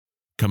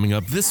coming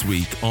up this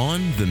week on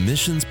the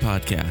Missions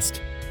Podcast.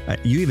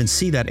 You even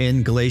see that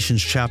in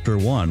Galatians chapter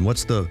 1.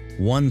 What's the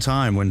one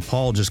time when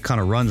Paul just kind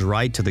of runs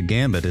right to the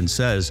gambit and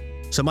says,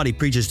 somebody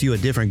preaches to you a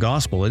different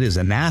gospel, it is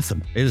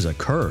anathema, it is a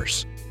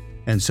curse.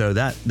 And so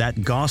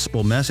that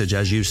gospel message,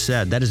 as you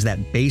said, that is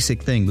that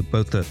basic thing,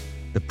 both the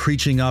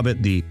preaching of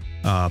it, the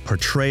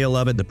portrayal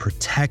of it, the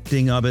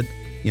protecting of it.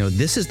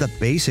 This is the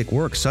basic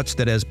work, such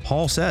that, as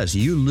Paul says,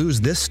 you lose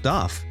this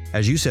stuff.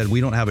 As you said,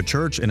 we don't have a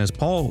church. And as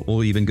Paul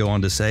will even go on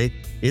to say,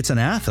 it's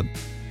anathema.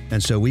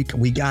 And so we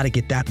got to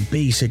get that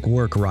basic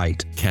work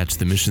right. Catch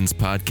the Missions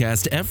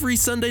Podcast every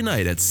Sunday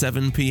night at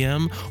 7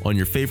 p.m. on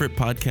your favorite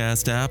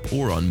podcast app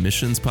or on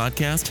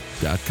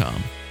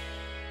missionspodcast.com.